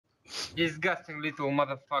Disgusting little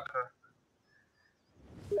motherfucker.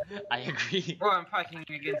 I agree. Oh, I'm fighting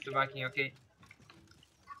against the Viking, okay?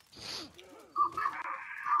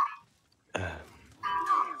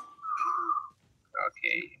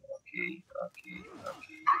 Okay.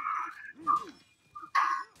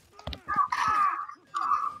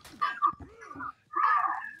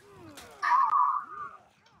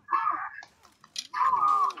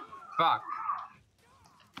 Fuck.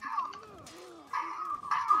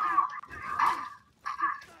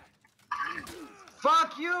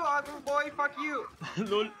 Fuck you, other boy, fuck you!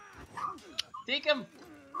 Lol. Take him!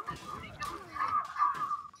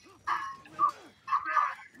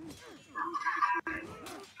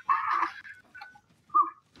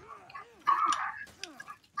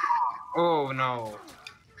 Oh no.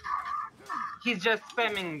 He's just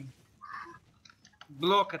spamming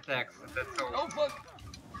block attacks, that's all. Oh fuck!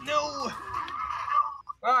 No!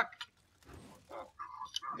 Fuck!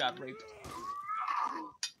 Got raped.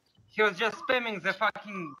 He was just spamming the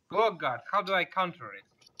fucking block guard. How do I counter it?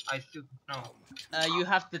 I still don't know. You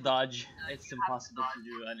have to dodge. It's impossible to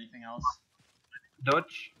do anything else.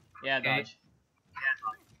 Dodge? Yeah, Okay. dodge.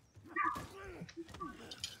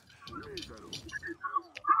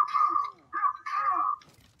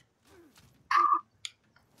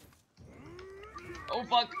 Oh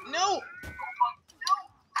fuck! No!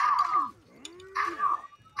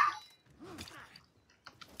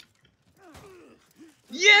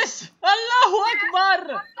 Yes! Allahu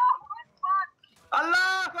Akbar!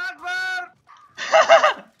 Allah Akbar!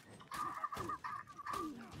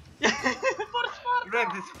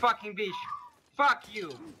 Wreck this fucking bitch. Fuck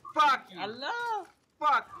you. Fuck you. Allah!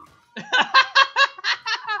 Fuck.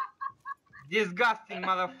 Disgusting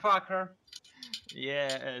motherfucker.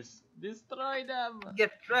 Yes, destroy them.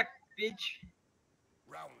 Get wrecked, bitch.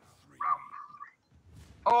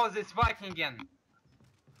 Oh, this Viking again.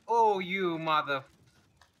 Oh, you mother.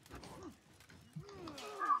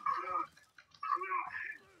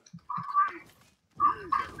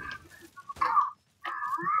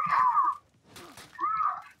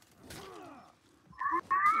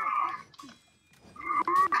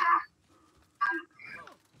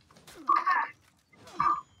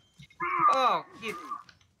 Oh, he's...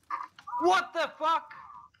 What the fuck?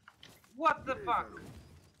 What the fuck?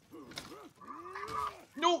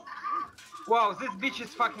 No! Wow, this bitch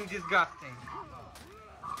is fucking disgusting.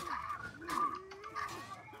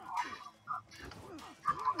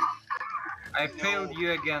 I failed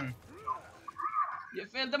you again. You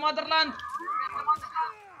failed the motherland!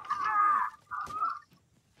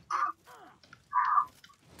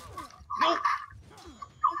 No!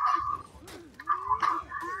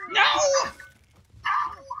 No!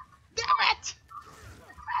 Damn it!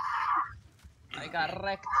 I got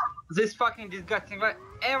wrecked. This fucking disgusting. Like,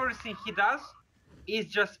 everything he does is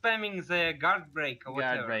just spamming the guard break or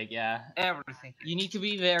whatever. Guard break, yeah. Everything. You need to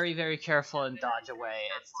be very, very careful and dodge away.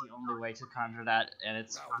 It's the only way to counter that, and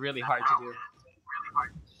it's really hard to do.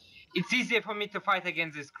 It's easier for me to fight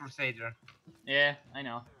against this Crusader. Yeah, I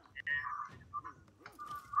know.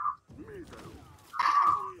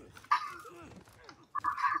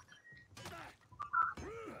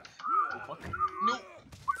 Oh, fuck. No!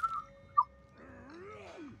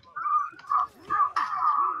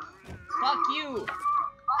 Fuck you!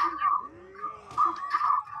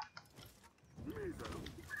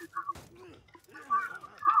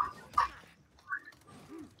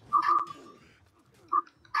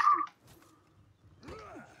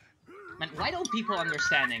 Man, why don't people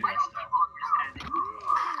understand English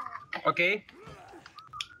though? Okay.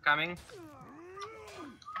 Coming.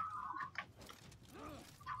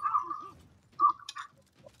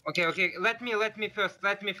 Okay. Let me first.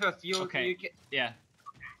 You. Okay. You can... Yeah.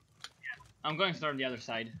 I'm going to start on the other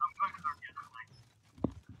side.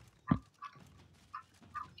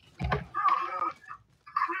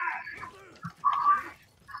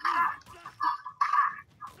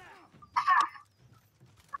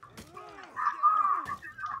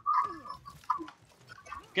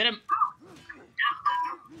 Get him!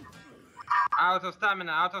 Out of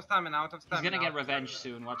stamina. He's gonna get revenge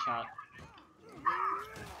soon, watch out.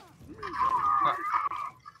 Fuck.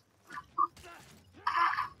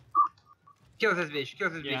 Kill this bitch.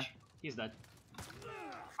 Yeah, he's dead.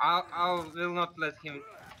 I will not let him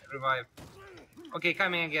revive. Okay,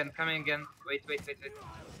 coming again. Wait.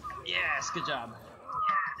 Yes, good job.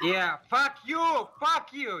 Yeah, fuck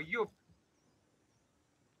you, you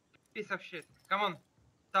piece of shit. Come on,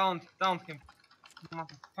 down him,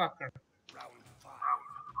 motherfucker.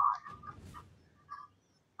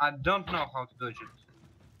 I don't know how to dodge it.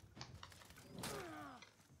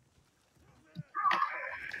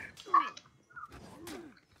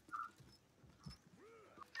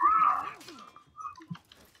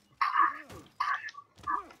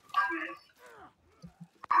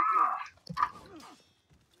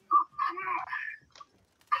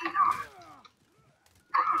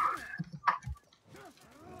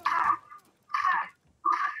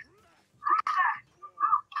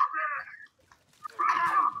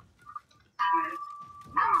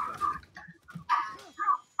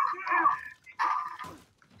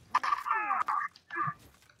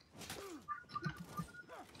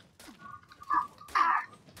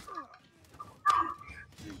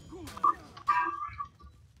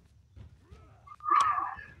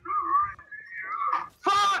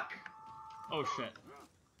 shit.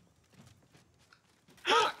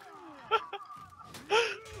 Fuck!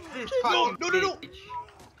 This No, fucking no. bitch.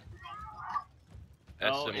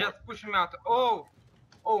 Oh, Just push him out. Oh!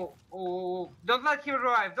 Don't let him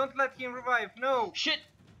revive! Don't let him revive! No! shit!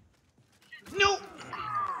 No!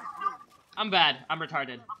 I'm bad. I'm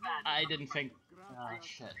retarded. I didn't think. Oh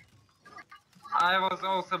shit. I was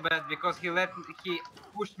also bad because he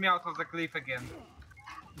pushed me out of the cliff again.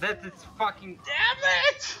 That is fucking. Damn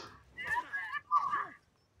it!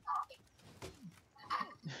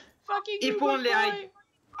 Fucking If robot only boy.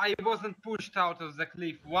 I wasn't pushed out of the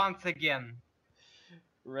cliff once again.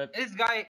 Rip. This guy